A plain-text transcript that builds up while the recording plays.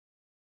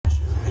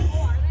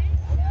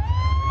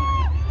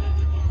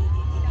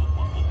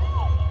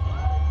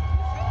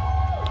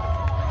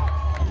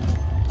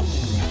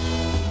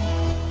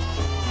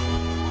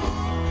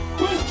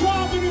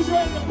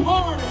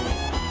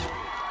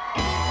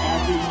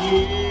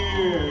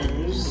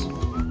years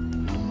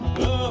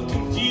of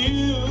confusion,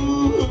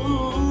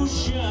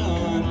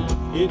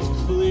 it's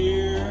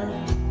clear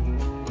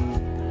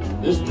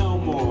there's no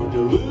more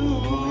delusion,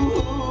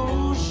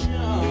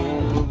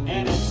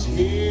 and it's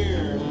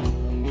here.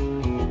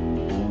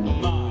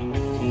 My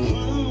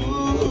conclusion: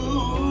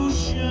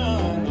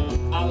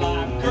 I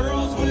like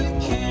girls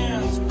with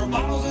cans or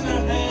bottles in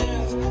their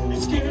hands.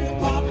 It's scared to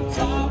pop a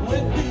top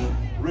with me.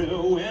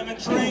 Real women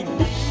drink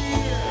beer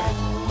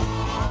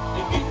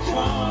and get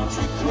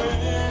country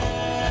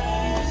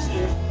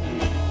crazy,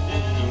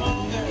 and I'm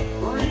on their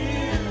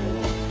rear.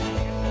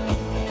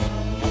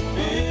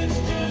 It's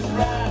just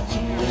right to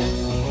me.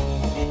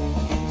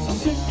 So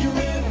sip your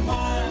red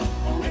wine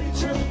or any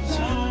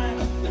turpentine,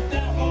 but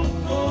that won't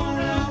go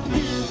around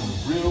here.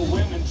 Real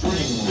women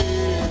drink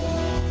beer.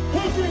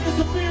 Who'll drink us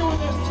a beer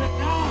with us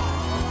tonight?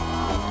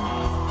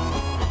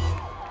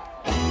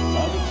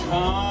 Other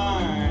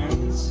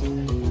kinds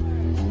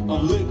of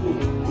liquid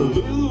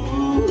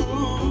pollution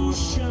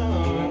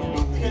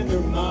in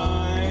their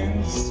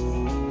minds.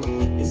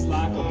 It's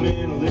like a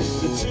mental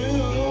institution.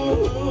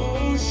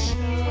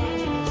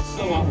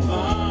 So I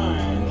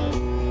find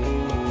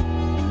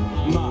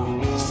my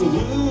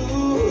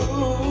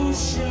solution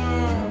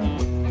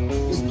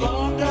is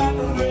blonde out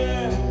the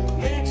red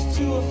next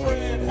to a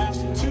friend. Have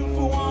some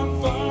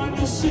 2-for-1 fun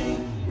to see.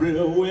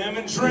 Real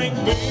women drink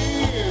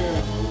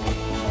beer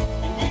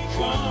and get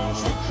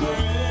country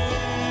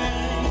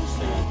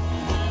crazy,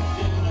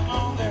 and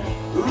on their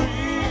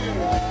rear.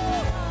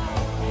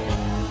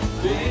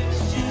 It's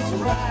just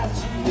right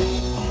to me.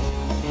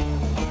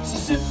 So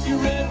sip your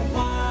red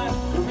wine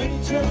or any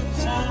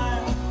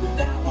turpentine, but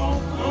that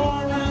won't go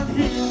around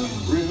here.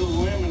 Real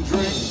women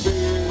drink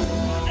beer.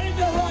 Ain't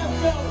that right,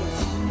 fellas?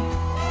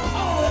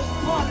 Oh, it's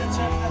party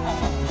time.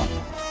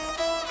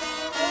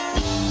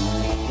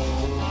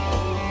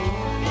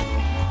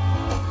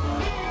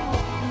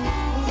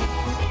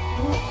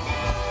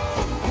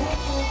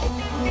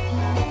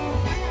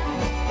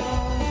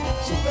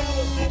 So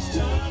fellas, next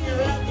time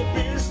you're at the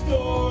beer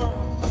store,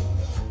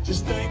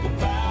 just think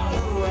about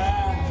her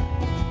right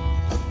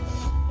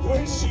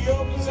when she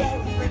opens that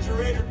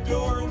refrigerator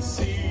door and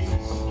sees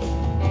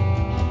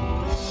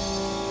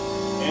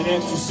an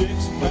extra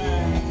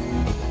 6-pack.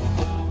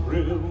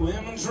 Real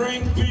women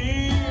drink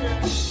beer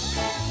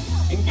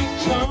and get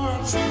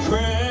country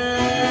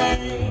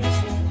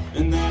crazy,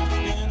 and that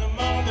denim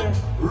on their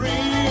rear.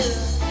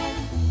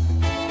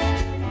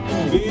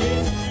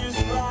 It's just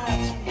right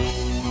to me.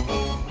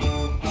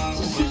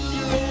 So sip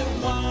your red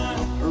wine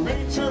or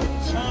any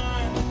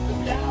turpentine, but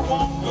that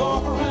won't go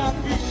around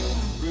here.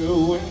 Real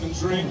women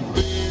drink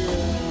beer.